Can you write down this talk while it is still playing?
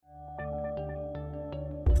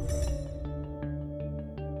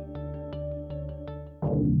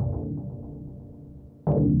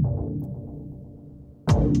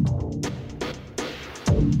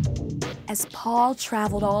As Paul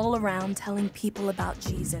traveled all around telling people about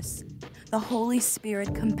Jesus, the Holy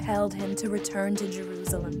Spirit compelled him to return to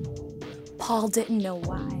Jerusalem. Paul didn't know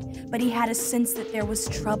why, but he had a sense that there was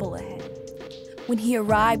trouble ahead. When he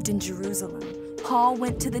arrived in Jerusalem, Paul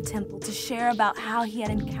went to the temple to share about how he had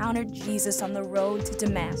encountered Jesus on the road to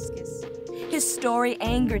Damascus. His story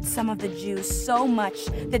angered some of the Jews so much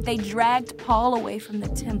that they dragged Paul away from the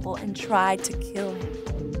temple and tried to kill him.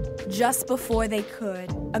 Just before they could,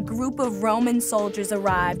 a group of Roman soldiers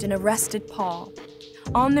arrived and arrested Paul.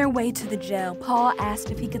 On their way to the jail, Paul asked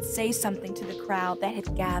if he could say something to the crowd that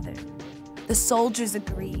had gathered. The soldiers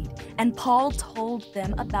agreed, and Paul told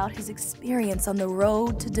them about his experience on the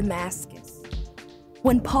road to Damascus.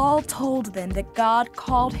 When Paul told them that God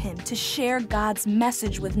called him to share God's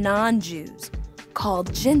message with non-Jews,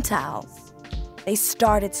 called Gentiles, they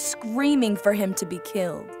started screaming for him to be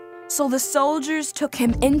killed. So the soldiers took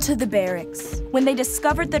him into the barracks. When they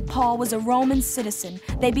discovered that Paul was a Roman citizen,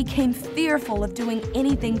 they became fearful of doing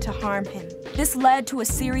anything to harm him. This led to a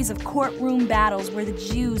series of courtroom battles where the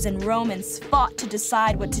Jews and Romans fought to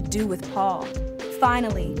decide what to do with Paul.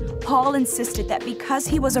 Finally, Paul insisted that because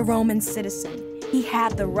he was a Roman citizen, he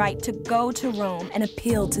had the right to go to Rome and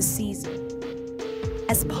appeal to Caesar.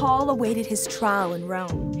 As Paul awaited his trial in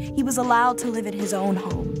Rome, he was allowed to live at his own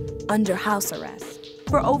home, under house arrest.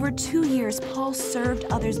 For over 2 years, Paul served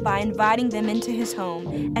others by inviting them into his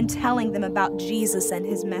home and telling them about Jesus and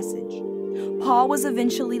his message. Paul was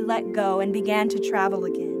eventually let go and began to travel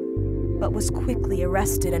again, but was quickly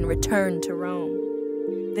arrested and returned to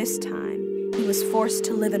Rome. This time, he was forced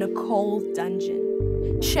to live in a cold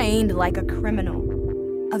dungeon, chained like a criminal.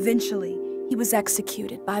 Eventually, he was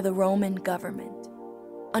executed by the Roman government.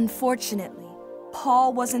 Unfortunately,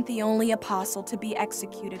 Paul wasn't the only apostle to be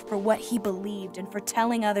executed for what he believed and for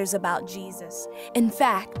telling others about Jesus. In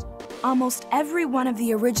fact, almost every one of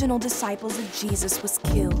the original disciples of Jesus was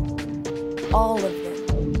killed. All of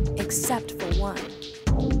them, except for one.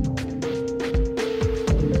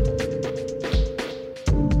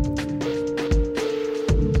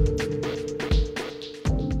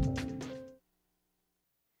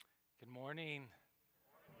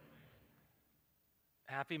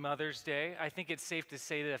 Happy Mother's Day. I think it's safe to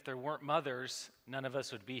say that if there weren't mothers, none of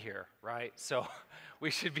us would be here, right? So we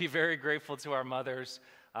should be very grateful to our mothers.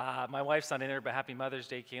 My wife's not in there, but happy Mother's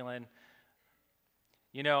Day, Kaylin.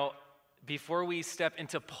 You know, before we step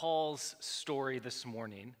into Paul's story this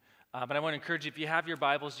morning, but I want to encourage you, if you have your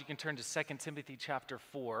Bibles, you can turn to 2 Timothy chapter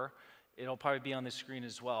 4. It'll probably be on the screen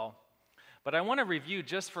as well. But I want to review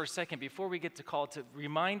just for a second before we get to call to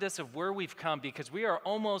remind us of where we've come, because we are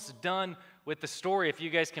almost done with the story, if you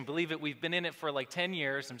guys can believe it. We've been in it for like 10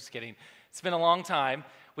 years. I'm just kidding. It's been a long time.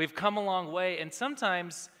 We've come a long way. And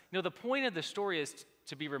sometimes, the point of the story is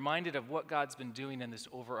to be reminded of what God's been doing in this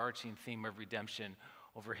overarching theme of redemption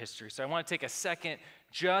over history. So I want to take a second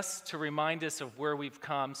just to remind us of where we've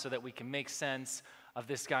come so that we can make sense of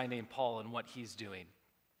this guy named Paul and what he's doing.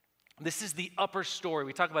 This is the upper story.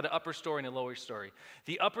 We talk about an upper story and a lower story.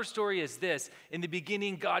 The upper story is this. In the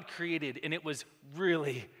beginning, God created, and it was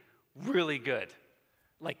really, really good.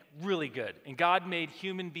 Like, really good. And God made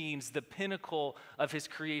human beings the pinnacle of his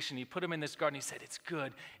creation. He put them in this garden. He said, it's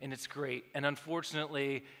good and it's great. And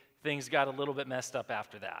unfortunately, things got a little bit messed up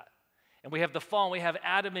after that. And we have the fall. And we have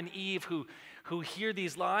Adam and Eve who hear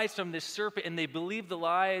these lies from this serpent, and they believe the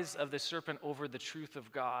lies of the serpent over the truth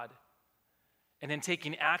of God. And in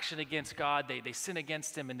taking action against God, they sin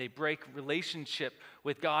against him and they break relationship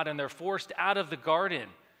with God, and they're forced out of the garden.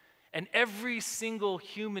 And every single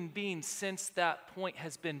human being since that point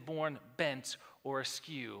has been born bent or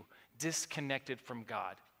askew, disconnected from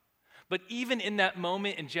God. But even in that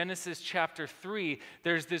moment in Genesis chapter 3,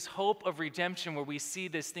 there's this hope of redemption where we see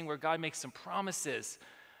this thing where God makes some promises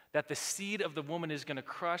that the seed of the woman is going to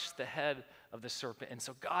crush the head of the serpent. And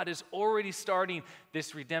so God is already starting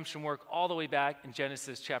this redemption work all the way back in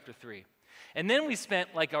Genesis chapter 3. And then we spent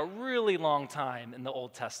like a really long time in the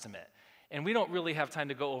Old Testament. And we don't really have time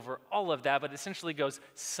to go over all of that, but it essentially goes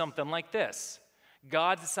something like this.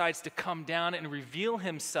 God decides to come down and reveal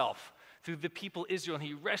himself through the people Israel, and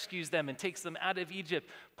he rescues them and takes them out of Egypt,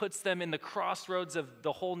 puts them in the crossroads of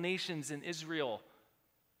the whole nations in Israel.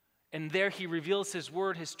 And there he reveals his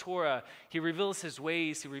word, his Torah. He reveals his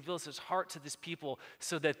ways. He reveals his heart to this people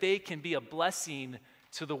so that they can be a blessing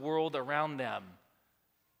to the world around them.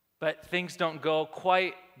 But things don't go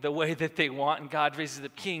quite the way that they want, and God raises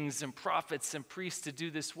up kings and prophets and priests to do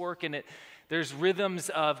this work. And there's rhythms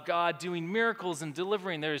of God doing miracles and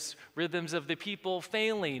delivering. There's rhythms of the people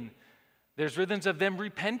failing. There's rhythms of them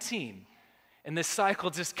repenting. And this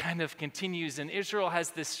cycle just kind of continues. And Israel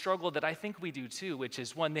has this struggle that I think we do too, which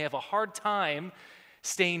is one, they have a hard time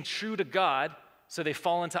staying true to God, so they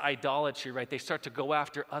fall into idolatry, right? They start to go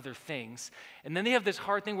after other things. And then they have this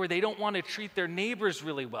hard thing where they don't want to treat their neighbors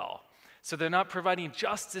really well. So they're not providing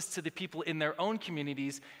justice to the people in their own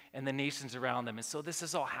communities and the nations around them. And so this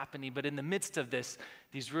is all happening. But in the midst of this,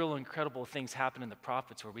 these real incredible things happen in the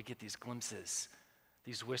prophets where we get these glimpses,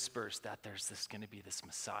 these whispers that there's going to be this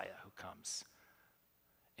Messiah who comes.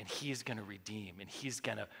 And he's going to redeem, and he's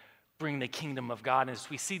going to bring the kingdom of God. And as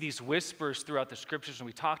we see these whispers throughout the scriptures, and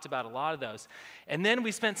we talked about a lot of those. And then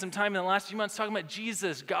we spent some time in the last few months talking about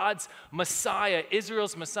Jesus, God's Messiah,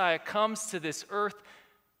 Israel's Messiah, comes to this earth.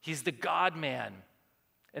 He's the God-man.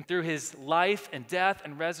 And through his life and death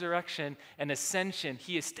and resurrection and ascension,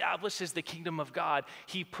 he establishes the kingdom of God.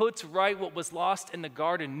 He puts right what was lost in the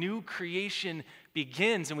garden. New creation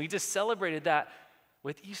begins. And we just celebrated that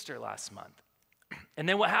with Easter last month. And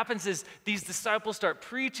then what happens is these disciples start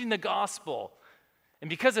preaching the gospel. And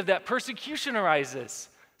because of that, persecution arises.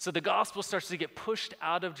 So the gospel starts to get pushed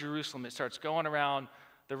out of Jerusalem. It starts going around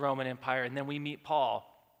the Roman Empire. And then we meet Paul.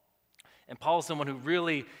 And Paul's the one who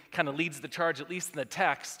really kind of leads the charge, at least in the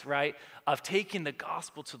text, right, of taking the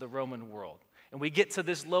gospel to the Roman world. And we get to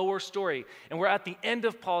this lower story. And we're at the end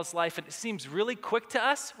of Paul's life. And it seems really quick to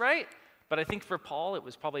us, right? But I think for Paul, it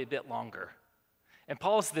was probably a bit longer. And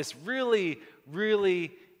Paul's this really,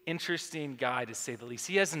 really interesting guy, to say the least.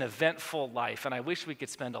 He has an eventful life, and I wish we could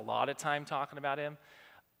spend a lot of time talking about him,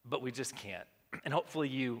 but we just can't. And hopefully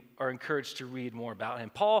you are encouraged to read more about him.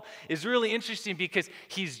 Paul is really interesting because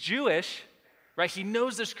he's Jewish, right? He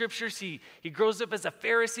knows the scriptures. He grows up as a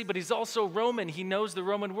Pharisee, but he's also Roman. He knows the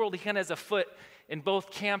Roman world. He kind of has a foot in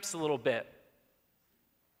both camps a little bit.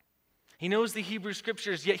 He knows the Hebrew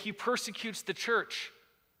scriptures, yet he persecutes the church.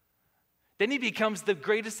 Then he becomes the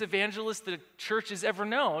greatest evangelist the church has ever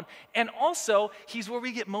known. And also, he's where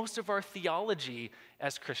we get most of our theology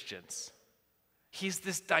as Christians. He's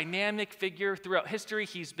this dynamic figure throughout history.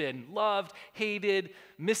 He's been loved, hated,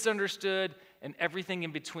 misunderstood, and everything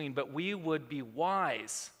in between. But we would be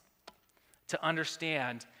wise to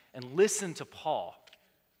understand and listen to Paul.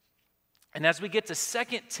 And as we get to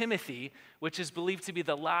 2 Timothy, which is believed to be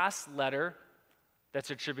the last letter that's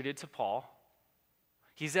attributed to Paul,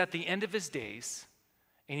 he's at the end of his days,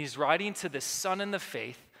 and he's writing to this son in the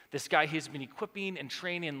faith, this guy he's been equipping and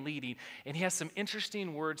training and leading, and he has some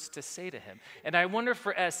interesting words to say to him. And I wonder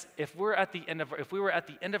for us, if we were at the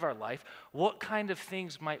end of our life, what kind of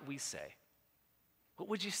things might we say? What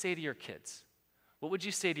would you say to your kids? What would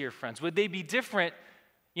you say to your friends? Would they be different?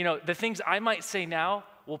 You know, the things I might say now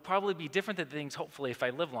will probably be different than the things, hopefully, if I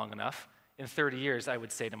live long enough, in 30 years, I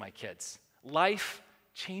would say to my kids. Life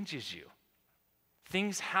changes you.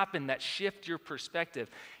 Things happen that shift your perspective.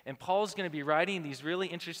 And Paul's going to be writing these really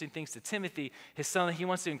interesting things to Timothy, his son. He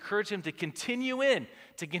wants to encourage him to continue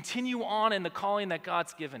on in the calling that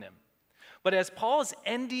God's given him. But as Paul is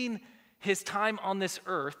ending his time on this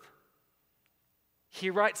earth, he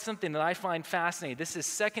writes something that I find fascinating. This is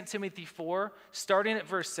 2 Timothy 4, starting at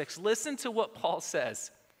verse 6. Listen to what Paul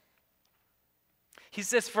says. He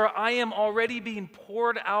says, "For I am already being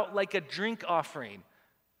poured out like a drink offering,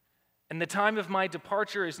 and the time of my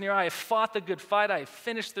departure is near. I have fought the good fight. I have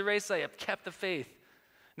finished the race. I have kept the faith.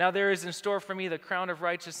 Now there is in store for me the crown of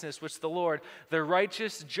righteousness, which the Lord, the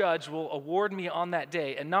righteous judge, will award me on that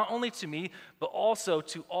day, and not only to me, but also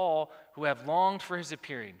to all who have longed for his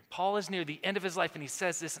appearing." Paul is near the end of his life, and he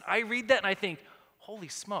says this, and I read that and I think, holy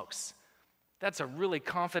smokes, that's a really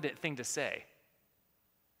confident thing to say.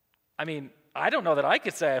 I mean, I don't know that I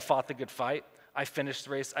could say I fought the good fight, I finished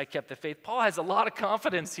the race, I kept the faith. Paul has a lot of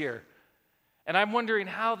confidence here. And I'm wondering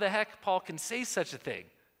how the heck Paul can say such a thing.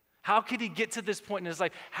 How could he get to this point in his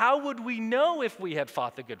life? How would we know if we had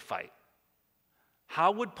fought the good fight?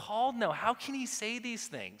 How would Paul know? How can he say these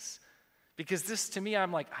things? Because this, to me,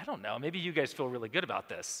 I'm like, I don't know. Maybe you guys feel really good about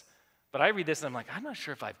this. But I read this and I'm like, I'm not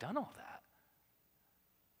sure if I've done all that.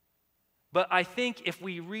 But I think if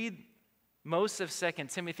we read most of 2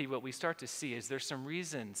 Timothy, what we start to see is there's some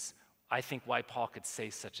reasons, I think, why Paul could say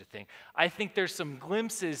such a thing. I think there's some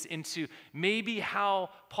glimpses into maybe how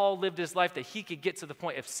Paul lived his life that he could get to the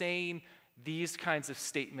point of saying these kinds of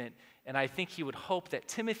statements. And I think he would hope that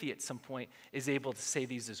Timothy at some point is able to say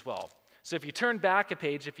these as well. So if you turn back a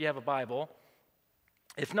page, if you have a Bible,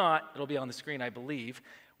 if not, it'll be on the screen, I believe.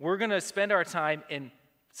 We're going to spend our time in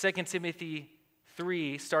 2 Timothy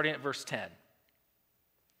 3, starting at verse 10.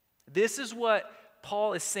 This is what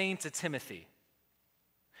Paul is saying to Timothy.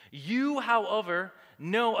 "You, however,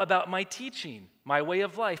 know about my teaching, my way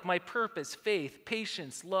of life, my purpose, faith,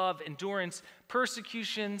 patience, love, endurance,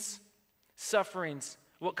 persecutions, sufferings.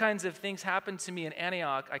 What kinds of things happened to me in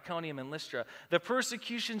Antioch, Iconium, and Lystra? The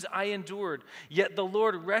persecutions I endured, yet the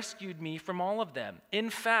Lord rescued me from all of them. In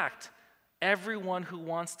fact, everyone who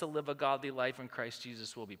wants to live a godly life in Christ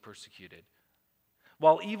Jesus will be persecuted.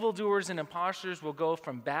 While evildoers and impostors will go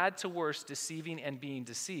from bad to worse, deceiving and being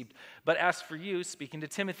deceived. But as for you, speaking to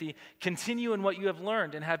Timothy, continue in what you have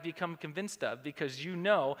learned and have become convinced of, because you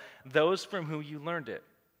know those from whom you learned it,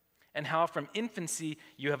 and how from infancy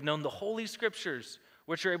you have known the Holy Scriptures,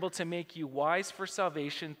 which are able to make you wise for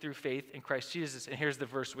salvation through faith in Christ Jesus. And here's the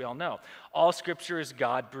verse we all know. All Scripture is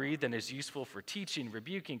God-breathed and is useful for teaching,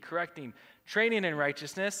 rebuking, correcting, training in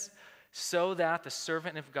righteousness, so that the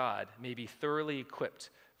servant of God may be thoroughly equipped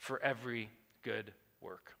for every good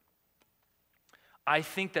work. I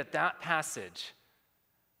think that passage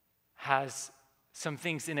has some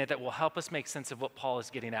things in it that will help us make sense of what Paul is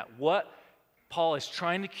getting at. What Paul is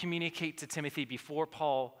trying to communicate to Timothy before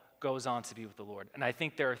Paul goes on to be with the Lord. And I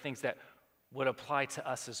think there are things that would apply to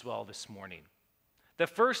us as well this morning. The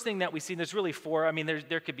first thing that we see, there's really four,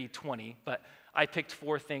 there could be 20, but I picked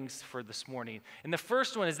 4 things for this morning. And the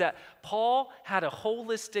first one is that Paul had a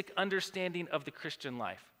holistic understanding of the Christian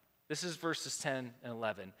life. This is verses 10 and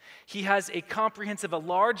 11. He has a comprehensive, a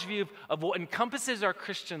large view of what encompasses our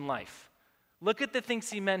Christian life. Look at the things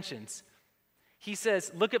he mentions. He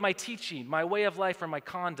says, look at my teaching, my way of life or my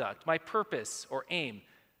conduct, my purpose or aim,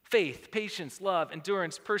 faith, patience, love,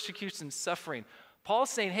 endurance, persecution, suffering. Paul's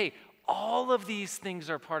saying, hey, all of these things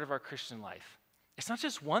are part of our Christian life. It's not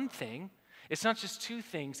just one thing. It's not just 2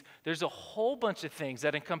 things. There's a whole bunch of things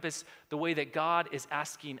that encompass the way that God is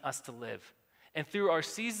asking us to live. And through our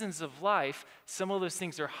seasons of life, some of those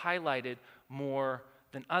things are highlighted more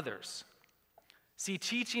than others. See,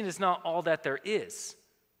 teaching is not all that there is.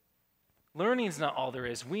 Learning is not all there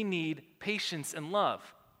is. We need patience and love.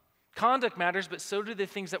 Conduct matters, but so do the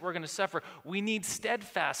things that we're going to suffer. We need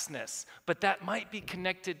steadfastness, but that might be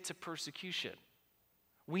connected to persecution.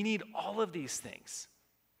 We need all of these things.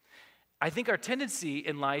 I think our tendency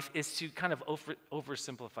in life is to kind of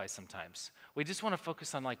oversimplify sometimes. We just want to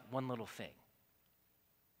focus on like one little thing.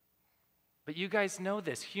 But you guys know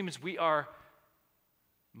this. Humans, we are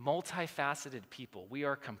multifaceted people. We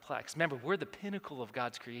are complex. Remember, we're the pinnacle of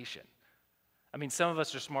God's creation. Some of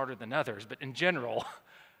us are smarter than others, but in general,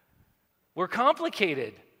 we're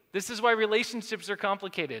complicated. This is why relationships are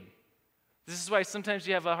complicated. This is why sometimes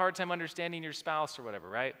you have a hard time understanding your spouse or whatever,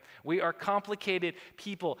 right? We are complicated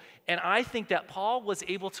people. And I think that Paul was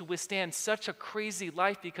able to withstand such a crazy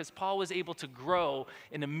life because Paul was able to grow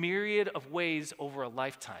in a myriad of ways over a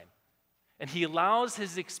lifetime. And he allows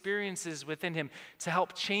his experiences within him to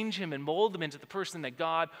help change him and mold him into the person that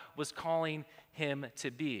God was calling him to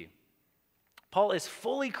be. Paul is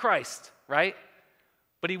fully Christ, right?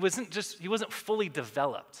 But he wasn't fully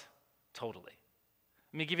developed totally.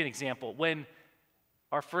 Let me give you an example. When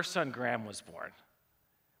our first son, Graham, was born,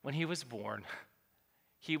 when he was born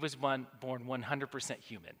 100%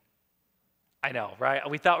 human. I know, right?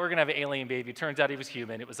 We thought we were going to have an alien baby. Turns out he was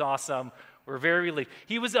human. It was awesome. We're very relieved.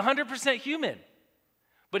 He was 100% human,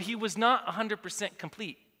 but he was not 100%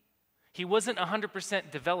 complete. He wasn't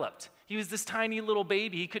 100% developed. He was this tiny little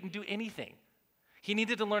baby. He couldn't do anything. He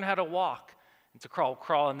needed to learn how to walk, and to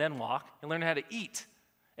crawl and then walk, and learn how to eat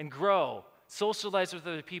and grow, socialize with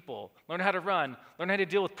other people, learn how to run, learn how to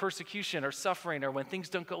deal with persecution or suffering or when things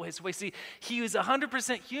don't go his way. See, he was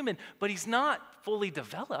 100% human, but he's not fully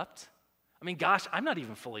developed. I'm not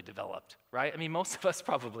even fully developed, right? Most of us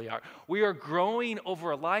probably are. We are growing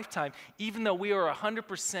over a lifetime, even though we are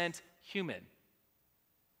 100% human,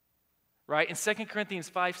 right? In 2 Corinthians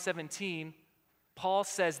 5:17, Paul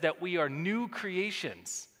says that we are new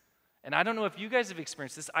creations. And I don't know if you guys have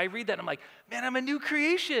experienced this. I read that and I'm like, man, I'm a new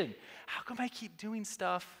creation. How come I keep doing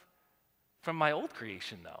stuff from my old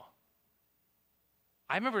creation, though?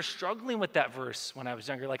 I remember struggling with that verse when I was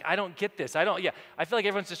younger. Like, I don't get this. I feel like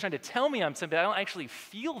everyone's just trying to tell me I'm something, but I don't actually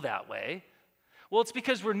feel that way. Well, it's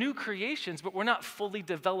because we're new creations, but we're not fully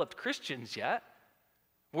developed Christians yet.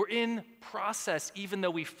 We're in process, even though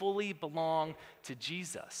we fully belong to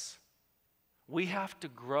Jesus. We have to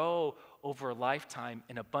grow over a lifetime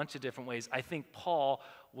in a bunch of different ways. I think Paul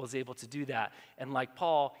was able to do that. And like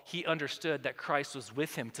Paul, he understood that Christ was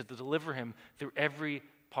with him to deliver him through every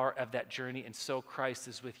part of that journey. And so Christ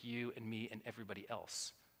is with you and me and everybody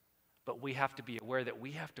else. But we have to be aware that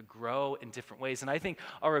we have to grow in different ways. And I think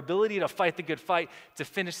our ability to fight the good fight, to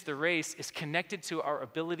finish the race, is connected to our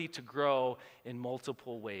ability to grow in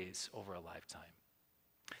multiple ways over a lifetime.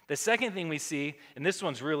 The second thing we see, and this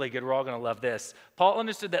one's really good, we're all going to love this. Paul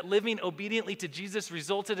understood that living obediently to Jesus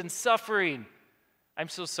resulted in suffering. I'm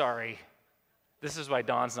so sorry. This is why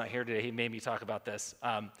Don's not here today. He made me talk about this.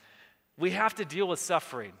 We have to deal with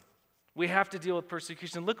suffering. We have to deal with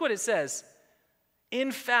persecution. Look what it says.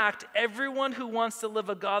 In fact, everyone who wants to live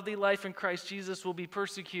a godly life in Christ Jesus will be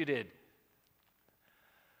persecuted.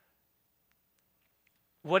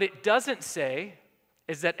 What it doesn't say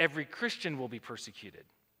is that every Christian will be persecuted.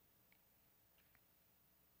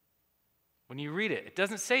 When you read it, it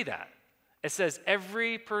doesn't say that. It says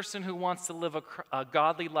every person who wants to live a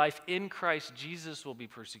godly life in Christ Jesus will be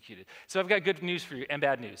persecuted. So I've got good news for you and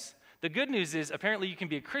bad news. The good news is apparently you can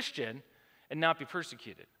be a Christian and not be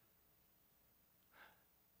persecuted.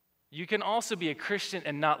 You can also be a Christian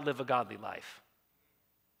and not live a godly life.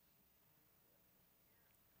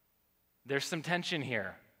 There's some tension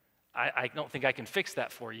here. I don't think I can fix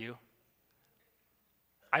that for you.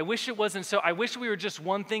 I wish it wasn't so. I wish we were just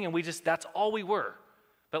one thing and that's all we were.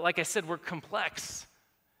 But like I said, we're complex.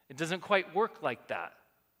 It doesn't quite work like that.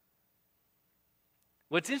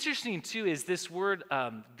 What's interesting too is this word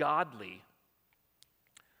godly.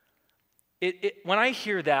 When I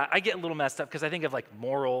hear that, I get a little messed up because I think of like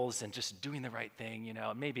morals and just doing the right thing, you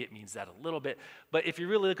know. Maybe it means that a little bit. But if you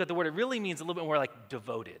really look at the word, it really means a little bit more like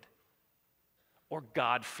devoted or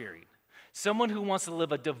God-fearing. Someone who wants to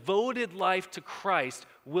live a devoted life to Christ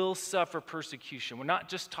will suffer persecution. We're not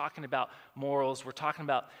just talking about morals. We're talking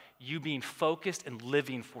about you being focused and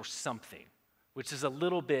living for something, which is a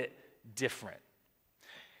little bit different.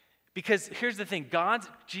 Because here's the thing,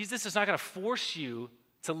 Jesus is not going to force you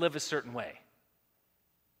to live a certain way.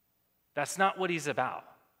 That's not what he's about.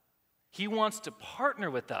 He wants to partner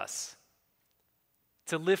with us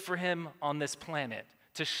to live for him on this planet,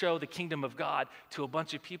 to show the kingdom of God to a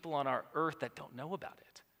bunch of people on our earth that don't know about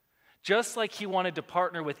it. Just like he wanted to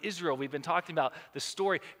partner with Israel, we've been talking about the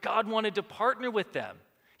story. God wanted to partner with them.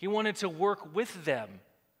 He wanted to work with them.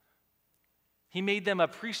 He made them a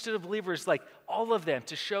priesthood of believers, like all of them,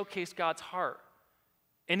 to showcase God's heart.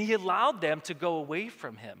 And he allowed them to go away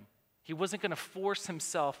from him. He wasn't going to force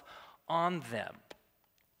himself on them.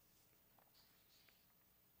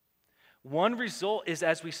 One result is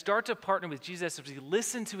as we start to partner with Jesus, as we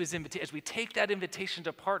listen to his invitation, as we take that invitation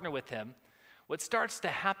to partner with him, what starts to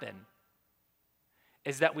happen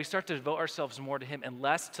is that we start to devote ourselves more to him and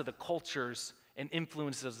less to the cultures and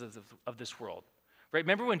influences of this world. Right?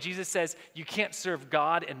 Remember when Jesus says you can't serve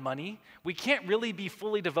God and money? We can't really be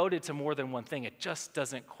fully devoted to more than one thing. It just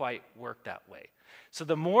doesn't quite work that way. So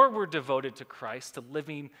the more we're devoted to Christ, to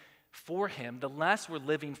living for him, the less we're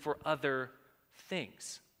living for other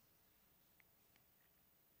things.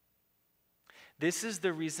 This is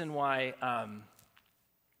the reason why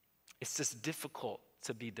it's just difficult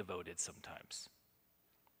to be devoted sometimes.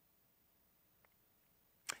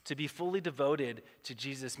 To be fully devoted to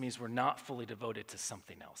Jesus means we're not fully devoted to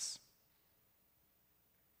something else.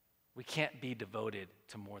 We can't be devoted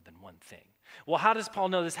to more than one thing. Well, how does Paul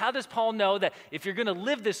know this? How does Paul know that if you're going to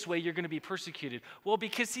live this way, you're going to be persecuted? Well,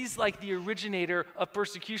 because he's like the originator of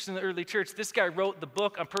persecution in the early church. This guy wrote the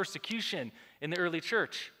book on persecution in the early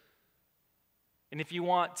church. And if you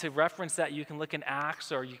want to reference that, you can look in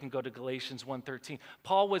Acts or you can go to Galatians 1:13.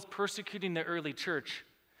 Paul was persecuting the early church.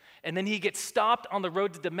 And then he gets stopped on the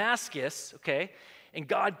road to Damascus, okay? And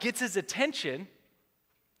God gets his attention.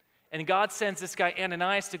 And God sends this guy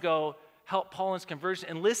Ananias to go help Paul in his conversion.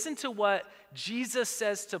 And listen to what Jesus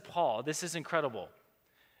says to Paul. This is incredible.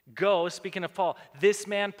 Go, speaking of Paul, this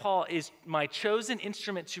man Paul is my chosen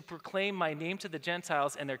instrument to proclaim my name to the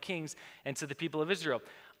Gentiles and their kings and to the people of Israel.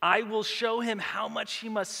 I will show him how much he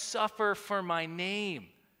must suffer for my name.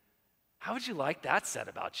 How would you like that said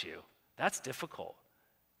about you? That's difficult.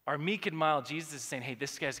 Our meek and mild Jesus is saying, hey,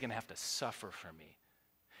 this guy's going to have to suffer for me.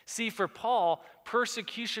 See, for Paul,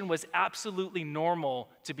 persecution was absolutely normal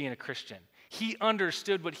to being a Christian. He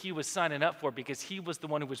understood what he was signing up for because he was the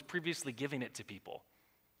one who was previously giving it to people.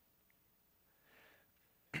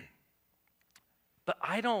 But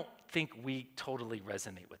I don't think we totally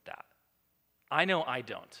resonate with that. I know I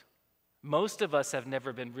don't. Most of us have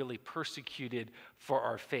never been really persecuted for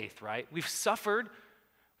our faith, right? We've suffered,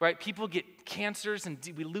 right? People get cancers and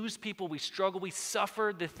we lose people, we struggle, we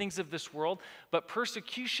suffer the things of this world, but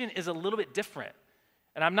persecution is a little bit different.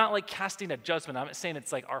 And I'm not like casting a judgment. I'm not saying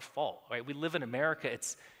it's like our fault, right? We live in America.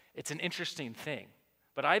 It's an interesting thing.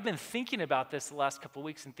 But I've been thinking about this the last couple of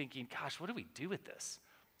weeks and thinking, gosh, what do we do with this?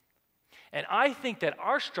 And I think that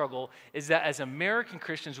our struggle is that as American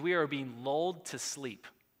Christians, we are being lulled to sleep.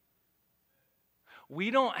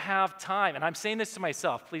 We don't have time, and I'm saying this to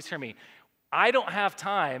myself, please hear me. I don't have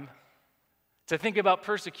time to think about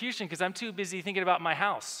persecution because I'm too busy thinking about my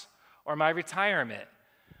house or my retirement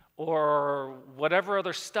or whatever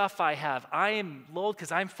other stuff I have. I am lulled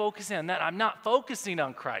because I'm focusing on that. I'm not focusing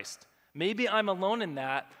on Christ. Maybe I'm alone in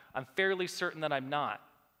that. I'm fairly certain that I'm not.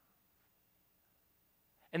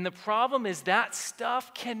 And the problem is that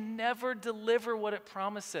stuff can never deliver what it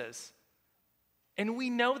promises. And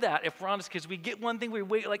we know that, if we're honest, because we get one thing, we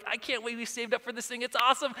wait, like, I can't wait, we saved up for this thing, it's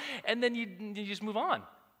awesome. And then you just move on,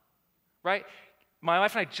 right? My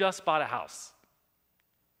wife and I just bought a house.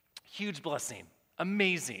 Huge blessing,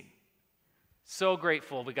 amazing. So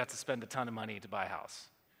grateful we got to spend a ton of money to buy a house,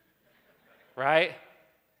 right?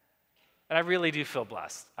 And I really do feel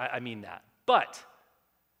blessed, I mean that. But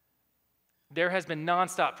there has been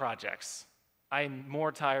nonstop projects. I'm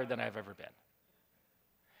more tired than I've ever been.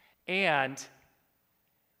 And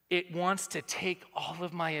it wants to take all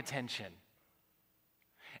of my attention.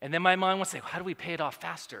 And then my mind wants to say, how do we pay it off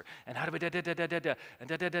faster? And how do we da-da-da-da-da-da, and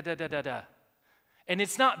da-da-da-da-da-da-da. And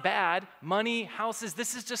it's not bad. Money, houses,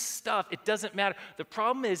 this is just stuff. It doesn't matter. The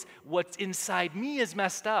problem is what's inside me is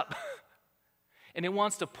messed up. And it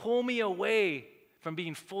wants to pull me away from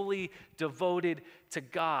being fully devoted to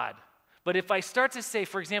God. But if I start to say,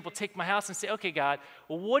 for example, take my house and say, okay, God,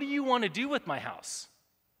 well, what do you want to do with my house?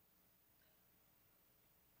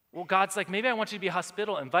 Well, God's like, maybe I want you to be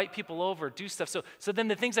hospitable, invite people over, do stuff. So then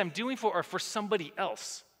the things I'm doing are for somebody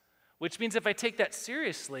else, which means if I take that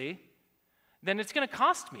seriously, then it's going to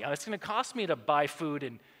cost me. It's going to cost me to buy food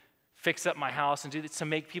and fix up my house and do this to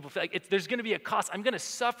make people feel like there's going to be a cost. I'm going to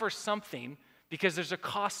suffer something because there's a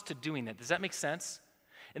cost to doing that. Does that make sense?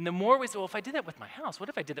 And the more we say, well, if I did that with my house, what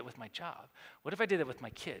if I did that with my job? What if I did that with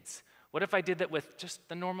my kids? What if I did that with just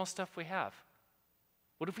the normal stuff we have?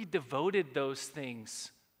 What if we devoted those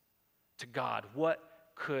things to God? What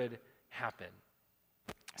could happen?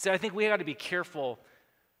 So I think we got to be careful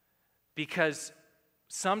because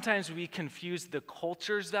sometimes we confuse the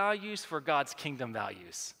culture's values for God's kingdom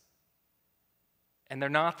values. And they're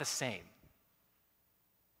not the same.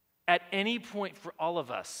 At any point for all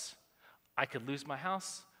of us, I could lose my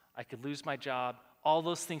house, I could lose my job, all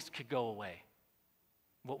those things could go away.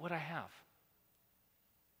 What would I have?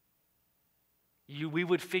 We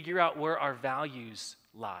would figure out where our values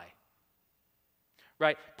lie.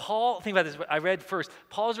 Right? Paul, think about this, I read first,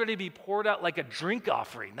 Paul's ready to be poured out like a drink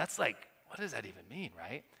offering. That's like, what does that even mean,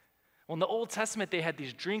 right? Well, in the Old Testament, they had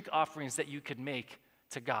these drink offerings that you could make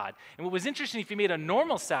to God. And what was interesting, if you made a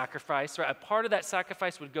normal sacrifice, right, a part of that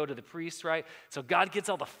sacrifice would go to the priest, right? So God gets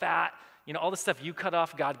all the fat, all the stuff you cut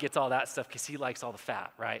off, God gets all that stuff because he likes all the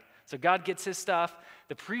fat, right? So God gets his stuff.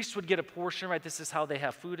 The priest would get a portion, right? This is how they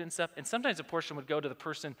have food and stuff. And sometimes a portion would go to the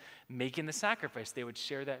person making the sacrifice. They would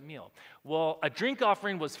share that meal. Well, a drink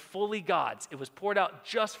offering was fully God's. It was poured out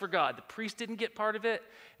just for God. The priest didn't get part of it,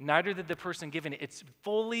 neither did the person giving it. It's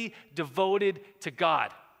fully devoted to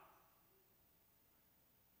God.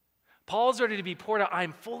 Paul's ready to be poured out.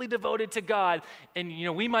 I'm fully devoted to God. And,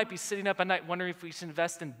 we might be sitting up at night wondering if we should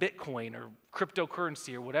invest in Bitcoin or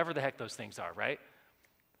cryptocurrency or whatever the heck those things are, right?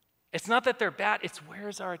 It's not that they're bad. It's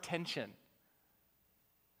where's our attention?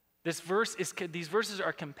 These verses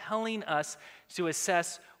are compelling us to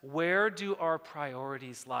assess where do our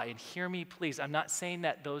priorities lie. And hear me, please. I'm not saying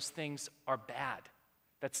that those things are bad.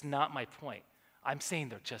 That's not my point. I'm saying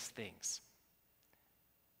they're just things.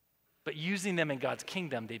 But using them in God's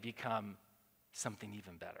kingdom, they become something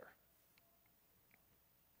even better.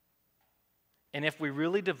 And if we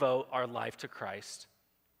really devote our life to Christ,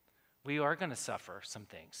 we are going to suffer some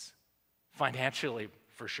things. Financially,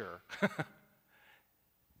 for sure.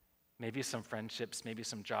 Maybe some friendships, maybe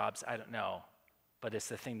some jobs, I don't know. But it's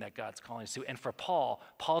the thing that God's calling us to. And for Paul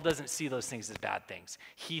doesn't see those things as bad things.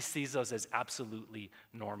 He sees those as absolutely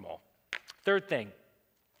normal. Third thing.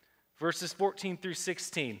 Verses 14 through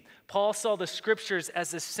 16. Paul saw the scriptures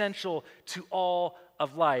as essential to all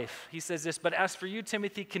of life. He says this, but as for you,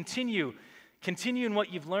 Timothy, continue in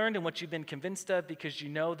what you've learned and what you've been convinced of because you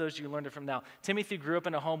know those you learned it from now. Timothy grew up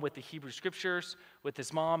in a home with the Hebrew scriptures, with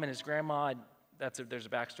his mom and his grandma. There's a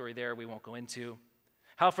backstory there we won't go into.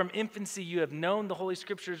 How from infancy you have known the Holy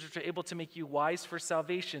Scriptures which are able to make you wise for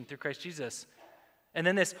salvation through Christ Jesus. And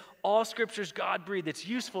then this, all Scripture's God-breathed. It's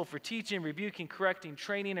useful for teaching, rebuking, correcting,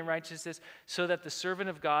 training in righteousness, so that the servant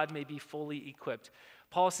of God may be fully equipped.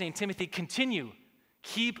 Paul is saying, Timothy, continue.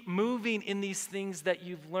 Keep moving in these things that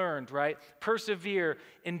you've learned, right? Persevere,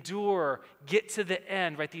 endure, get to the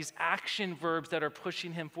end, right? These action verbs that are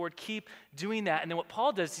pushing him forward. Keep doing that. And then what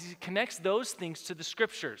Paul does is he connects those things to the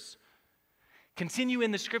Scriptures. Continue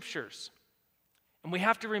in the Scriptures. And we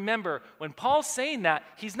have to remember, when Paul's saying that,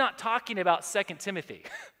 he's not talking about 2 Timothy.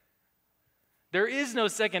 There is no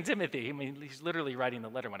 2 Timothy. I mean, he's literally writing the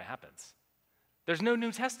letter when it happens. There's no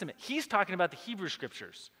New Testament. He's talking about the Hebrew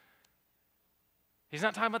Scriptures. He's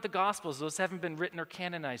not talking about the Gospels. Those haven't been written or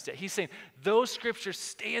canonized yet. He's saying those scriptures,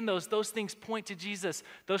 stay in those. Those things point to Jesus.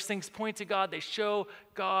 Those things point to God. They show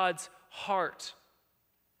God's heart.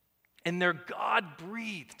 And they're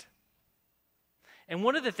God-breathed. And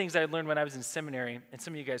one of the things I learned when I was in seminary, and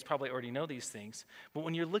some of you guys probably already know these things, but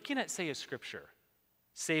when you're looking at, say, a scripture,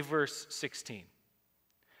 say verse 16,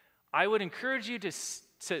 I would encourage you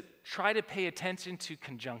to try to pay attention to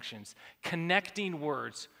conjunctions, connecting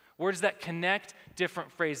words that connect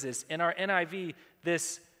different phrases. In our NIV,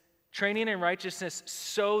 this training in righteousness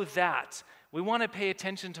so that, we want to pay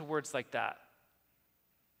attention to words like that.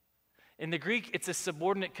 In the Greek, it's a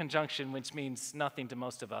subordinate conjunction, which means nothing to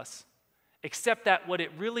most of us, except that what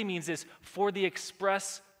it really means is for the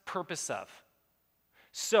express purpose of.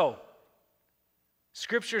 So,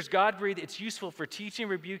 Scripture is God-breathed. It's useful for teaching,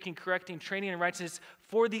 rebuking, correcting, training in righteousness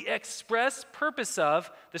for the express purpose of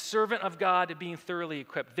the servant of God being thoroughly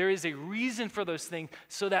equipped. There is a reason for those things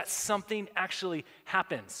so that something actually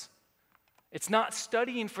happens. It's not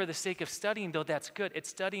studying for the sake of studying, though that's good. It's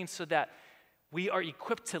studying so that we are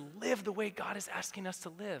equipped to live the way God is asking us to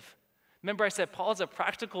live. Remember I said Paul's a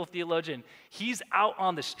practical theologian. He's out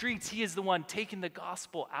on the streets. He is the one taking the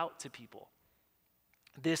gospel out to people.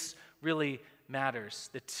 This really matters.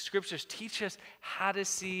 The scriptures teach us how to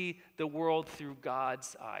see the world through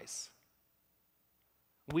God's eyes.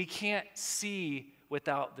 We can't see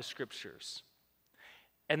without the scriptures.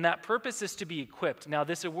 And that purpose is to be equipped. Now,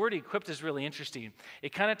 this word equipped is really interesting.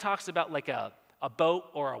 It kind of talks about like a boat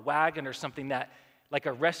or a wagon or something that, like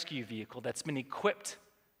a rescue vehicle that's been equipped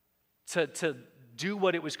to do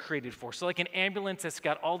what it was created for. So like an ambulance that's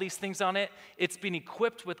got all these things on it, it's been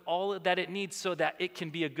equipped with all that it needs so that it can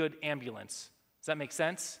be a good ambulance. Does that make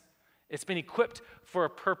sense? It's been equipped for a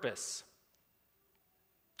purpose.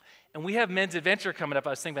 And we have Men's Adventure coming up. I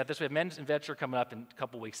was thinking about this. We have Men's Adventure coming up in a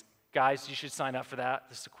couple weeks. Guys, you should sign up for that.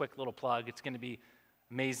 This is a quick little plug. It's going to be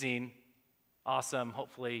amazing, awesome.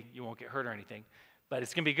 Hopefully you won't get hurt or anything, but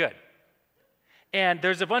it's going to be good. And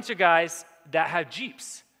there's a bunch of guys that have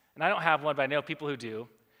Jeeps. And I don't have one, but I know people who do.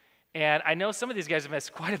 And I know some of these guys have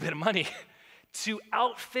invested quite a bit of money to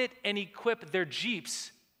outfit and equip their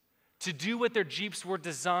Jeeps to do what their Jeeps were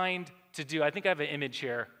designed to do. I think I have an image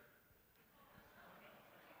here.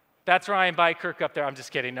 That's Ryan Bykirk up there. I'm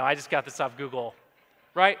just kidding. No, I just got this off Google.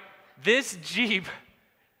 Right? This Jeep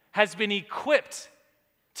has been equipped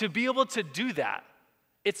to be able to do that.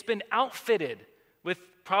 It's been outfitted with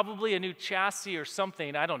probably a new chassis or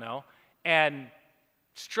something, I don't know, and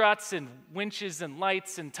struts and winches and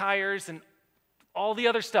lights and tires and all the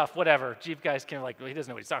other stuff, whatever. Jeep guys can well, he doesn't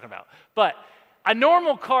know what he's talking about. But a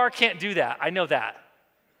normal car can't do that. I know that.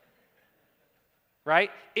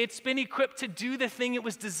 Right? It's been equipped to do the thing it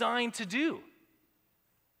was designed to do.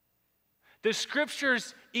 The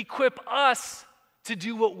scriptures equip us to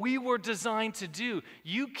do what we were designed to do.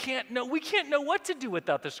 We can't know what to do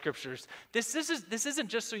without the scriptures. This isn't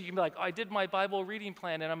just so you can be like, oh, I did my Bible reading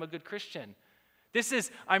plan and I'm a good Christian. This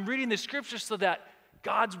is, I'm reading the scriptures so that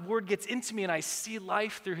God's word gets into me and I see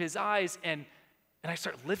life through his eyes and I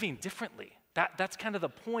start living differently. That's kind of the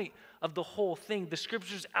point of the whole thing. The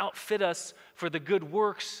scriptures outfit us for the good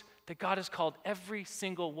works that God has called every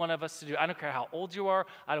single one of us to do. I don't care how old you are.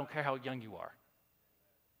 I don't care how young you are.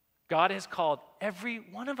 God has called every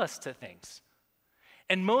one of us to things.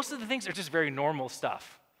 And most of the things are just very normal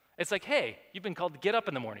stuff. It's like, hey, you've been called to get up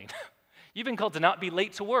in the morning. You've been called to not be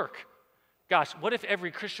late to work. Gosh, what if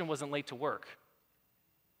every Christian wasn't late to work?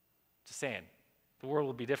 Just saying, the world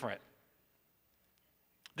would be different.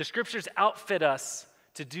 The scriptures outfit us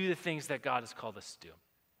to do the things that God has called us to do.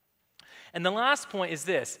 And the last point is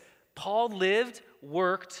this. Paul lived,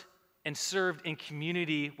 worked, and served in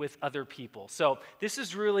community with other people. So this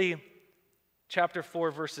is really chapter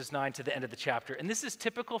 4, verses 9 to the end of the chapter. And this is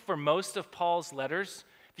typical for most of Paul's letters.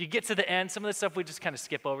 If you get to the end, some of the stuff we just kind of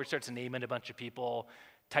skip over. He starts naming a bunch of people.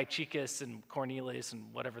 Tychicus and Cornelius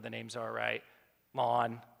and whatever the names are, right?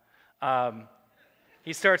 Lon.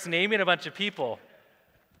 He starts naming a bunch of people.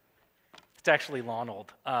 It's actually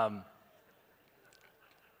Lonald.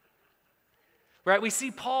 Right, we see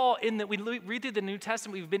Paul we read through the New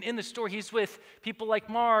Testament, we've been in the story, he's with people like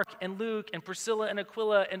Mark and Luke and Priscilla and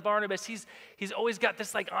Aquila and Barnabas. He's always got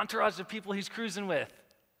this like entourage of people he's cruising with.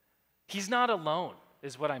 He's not alone,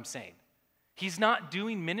 is what I'm saying. He's not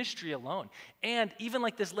doing ministry alone. And even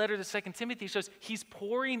like this letter to 2 Timothy shows, he's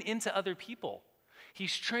pouring into other people.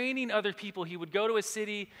 He's training other people. He would go to a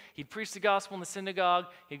city, he'd preach the gospel in the synagogue,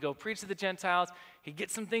 he'd go preach to the Gentiles, he'd get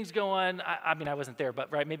some things going. I mean, I wasn't there, but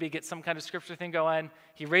right, maybe get some kind of scripture thing going.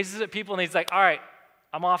 He raises up people and he's like, all right,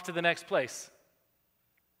 I'm off to the next place.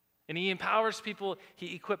 And he empowers people,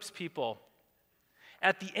 he equips people.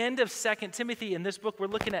 At the end of 2 Timothy, in this book we're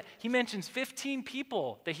looking at, he mentions 15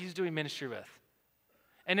 people that he's doing ministry with.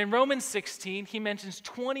 And in Romans 16, he mentions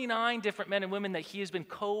 29 different men and women that he has been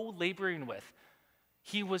co-laboring with.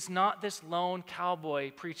 He was not this lone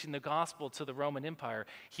cowboy preaching the gospel to the Roman Empire.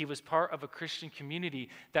 He was part of a Christian community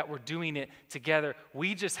that were doing it together.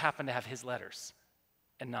 We just happen to have his letters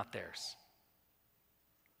and not theirs.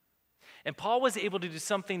 And Paul was able to do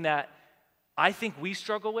something that I think we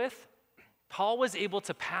struggle with. Paul was able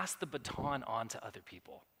to pass the baton on to other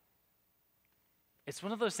people. It's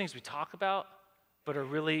one of those things we talk about, but are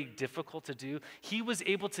really difficult to do. He was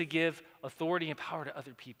able to give authority and power to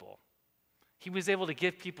other people. He was able to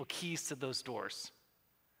give people keys to those doors.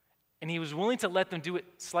 And he was willing to let them do it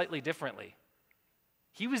slightly differently.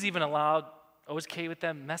 He was even okay with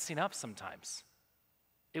them messing up sometimes.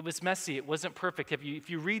 It was messy. It wasn't perfect. If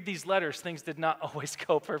you read these letters, things did not always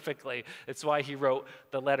go perfectly. It's why he wrote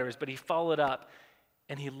the letters. But he followed up,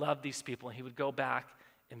 and he loved these people, and he would go back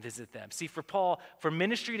and visit them. See, for Paul, for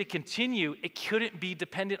ministry to continue, it couldn't be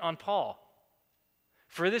dependent on Paul.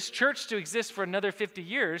 For this church to exist for another 50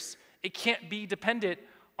 years, it can't be dependent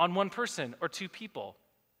on one person or two people.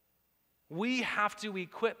 We have to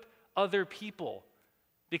equip other people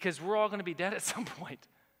because we're all going to be dead at some point.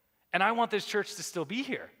 And I want this church to still be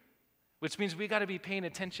here, which means we got to be paying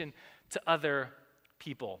attention to other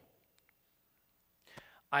people.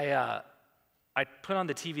 I put on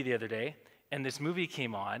the TV the other day, and this movie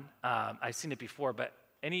came on. I've seen it before, but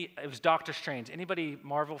it was Doctor Strange. Anybody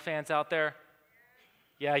Marvel fans out there?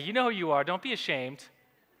 Yeah, you know who you are. Don't be ashamed.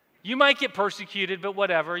 You might get persecuted, but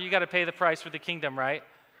whatever. You got to pay the price for the kingdom, right?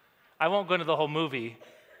 I won't go into the whole movie.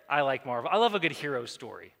 I like Marvel. I love a good hero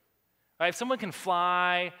story. Right? If someone can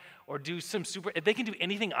fly or do if they can do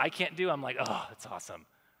anything I can't do, I'm like, oh, that's awesome,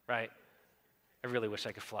 right? I really wish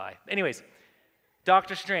I could fly. Anyways,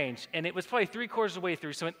 Doctor Strange, and it was probably 3/4 of the way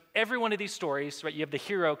through. So in every one of these stories, right, you have the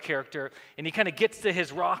hero character, and he kind of gets to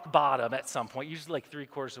his rock bottom at some point, usually like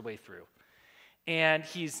 3/4 of the way through. And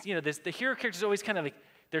he's, the hero character is always kind of like,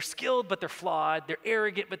 they're skilled, but they're flawed. They're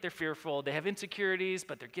arrogant, but they're fearful. They have insecurities,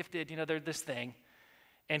 but they're gifted. They're this thing.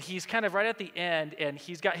 And he's kind of right at the end, and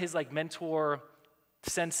he's got his like mentor,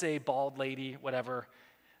 sensei, bald lady, whatever.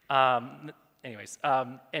 And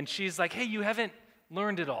she's like, hey, you haven't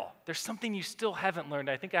learned it all. There's something you still haven't learned.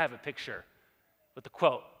 I think I have a picture with the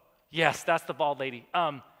quote. Yes, that's the bald lady.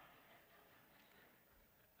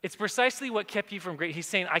 It's precisely what kept you from great. He's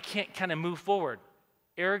saying, I can't kind of move forward.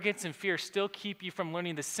 Arrogance and fear still keep you from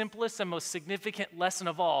learning the simplest and most significant lesson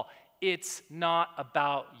of all. It's not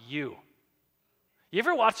about you. You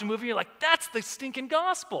ever watch a movie and you're like, that's the stinking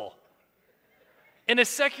gospel? In a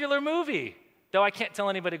secular movie. Though I can't tell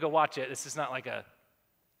anybody to go watch it. This is not like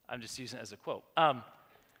I'm just using it as a quote.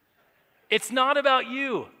 It's not about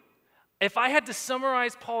you. If I had to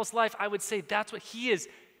summarize Paul's life, I would say that's what he is.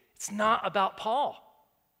 It's not about Paul.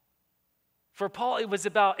 For Paul, it was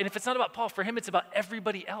about, and if it's not about Paul, for him, it's about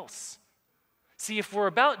everybody else. See, if we're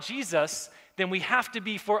about Jesus, then we have to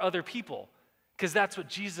be for other people, because that's what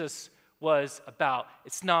Jesus was about.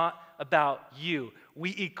 It's not about you.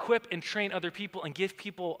 We equip and train other people and give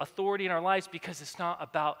people authority in our lives because it's not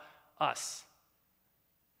about us.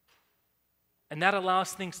 And that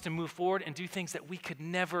allows things to move forward and do things that we could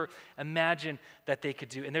never imagine that they could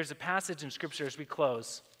do. And there's a passage in Scripture as we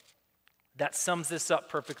close that sums this up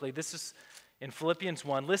perfectly. This is in Philippians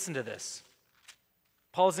 1. Listen to this.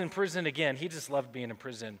 Paul's in prison again. He just loved being in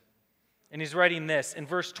prison. And he's writing this in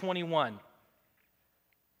verse 21.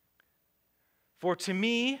 For to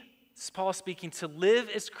me, this is Paul speaking, to live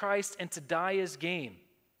is Christ and to die is gain.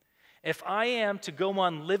 If I am to go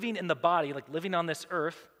on living in the body, like living on this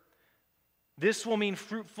earth, this will mean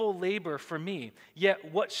fruitful labor for me.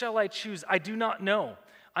 Yet what shall I choose? I do not know.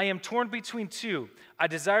 I am torn between two. I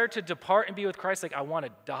desire to depart and be with Christ, like I want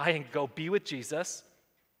to die and go be with Jesus,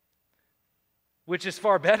 which is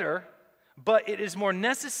far better. But it is more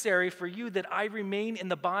necessary for you that I remain in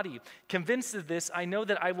the body. Convinced of this, I know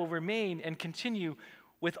that I will remain and continue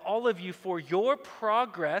with all of you for your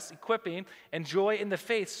progress, equipping, and joy in the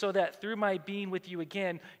faith, so that through my being with you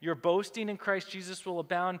again, your boasting in Christ Jesus will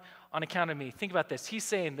abound on account of me. Think about this. He's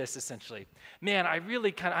saying this essentially. Man,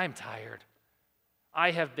 I'm tired.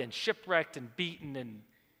 I have been shipwrecked and beaten and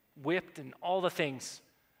whipped and all the things,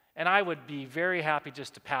 and I would be very happy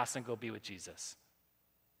just to pass and go be with Jesus.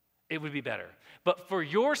 It would be better. But for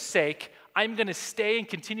your sake, I'm going to stay and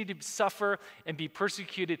continue to suffer and be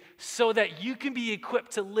persecuted so that you can be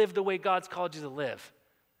equipped to live the way God's called you to live.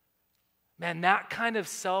 Man, that kind of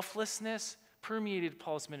selflessness permeated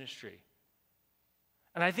Paul's ministry.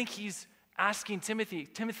 And I think he's asking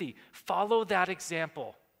Timothy, follow that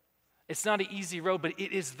example. It's not an easy road, but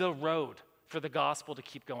it is the road for the gospel to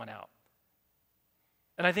keep going out.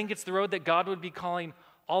 And I think it's the road that God would be calling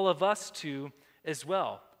all of us to as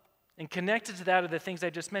well. And connected to that are the things I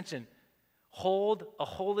just mentioned. Hold a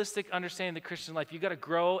holistic understanding of the Christian life. You've got to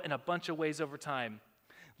grow in a bunch of ways over time.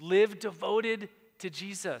 Live devoted to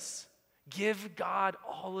Jesus. Give God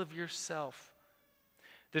all of yourself.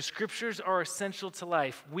 The scriptures are essential to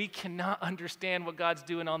life. We cannot understand what God's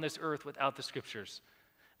doing on this earth without the scriptures.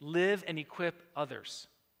 Live and equip others.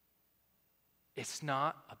 It's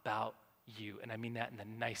not about you, and I mean that in the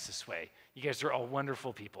nicest way. You guys are all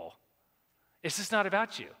wonderful people. It's just not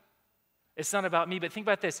about you. It's not about me, but think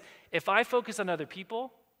about this. If I focus on other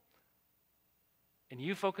people and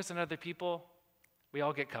you focus on other people, we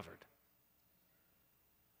all get covered.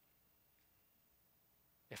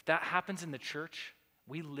 If that happens in the church,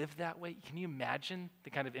 we live that way. Can you imagine the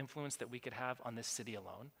kind of influence that we could have on this city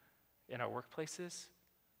alone, in our workplaces?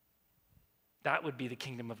 That would be the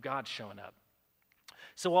kingdom of God showing up.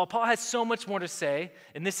 So while Paul has so much more to say,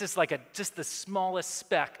 and this is like just the smallest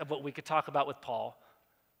speck of what we could talk about with Paul,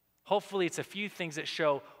 hopefully it's a few things that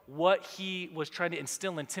show what he was trying to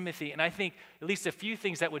instill in Timothy, and I think at least a few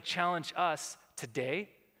things that would challenge us today,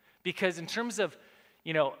 because in terms of,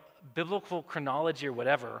 biblical chronology or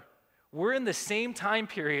whatever, we're in the same time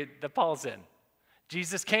period that Paul's in.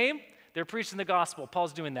 Jesus came, they're preaching the gospel.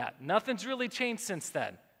 Paul's doing that. Nothing's really changed since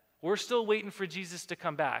then. We're still waiting for Jesus to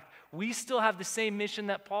come back. We still have the same mission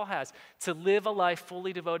that Paul has, to live a life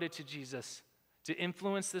fully devoted to Jesus, to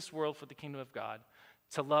influence this world for the kingdom of God,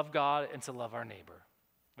 to love God and to love our neighbor.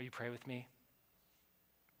 Will you pray with me?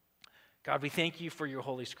 God, we thank you for your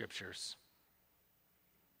holy scriptures.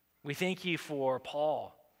 We thank you for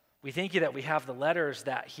Paul. We thank you that we have the letters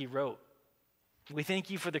that he wrote. We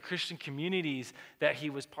thank you for the Christian communities that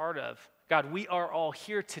he was part of. God, we are all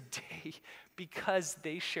here today because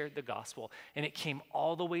they shared the gospel, and it came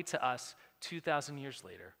all the way to us 2,000 years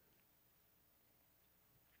later.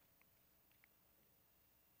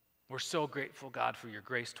 We're so grateful, God, for your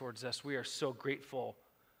grace towards us. We are so grateful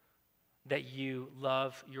that you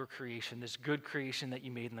love your creation, this good creation that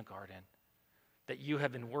you made in the garden, that you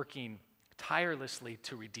have been working tirelessly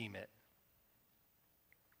to redeem it.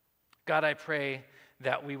 God, I pray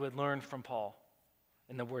that we would learn from Paul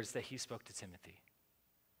in the words that he spoke to Timothy,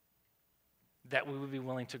 that we would be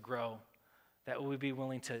willing to grow, that we would be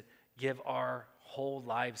willing to give our whole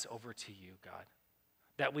lives over to you, God,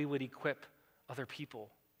 that we would equip other people.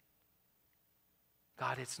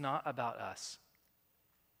 God, it's not about us.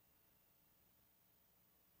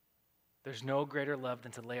 There's no greater love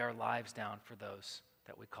than to lay our lives down for those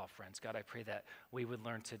that we call friends. God, I pray that we would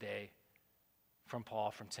learn today from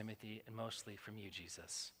Paul, from Timothy, and mostly from you,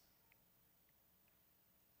 Jesus.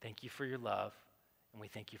 Thank you for your love, and we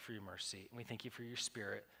thank you for your mercy, and we thank you for your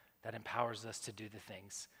spirit that empowers us to do the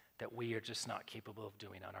things that we are just not capable of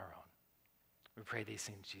doing on our own. We pray these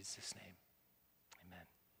things in Jesus' name.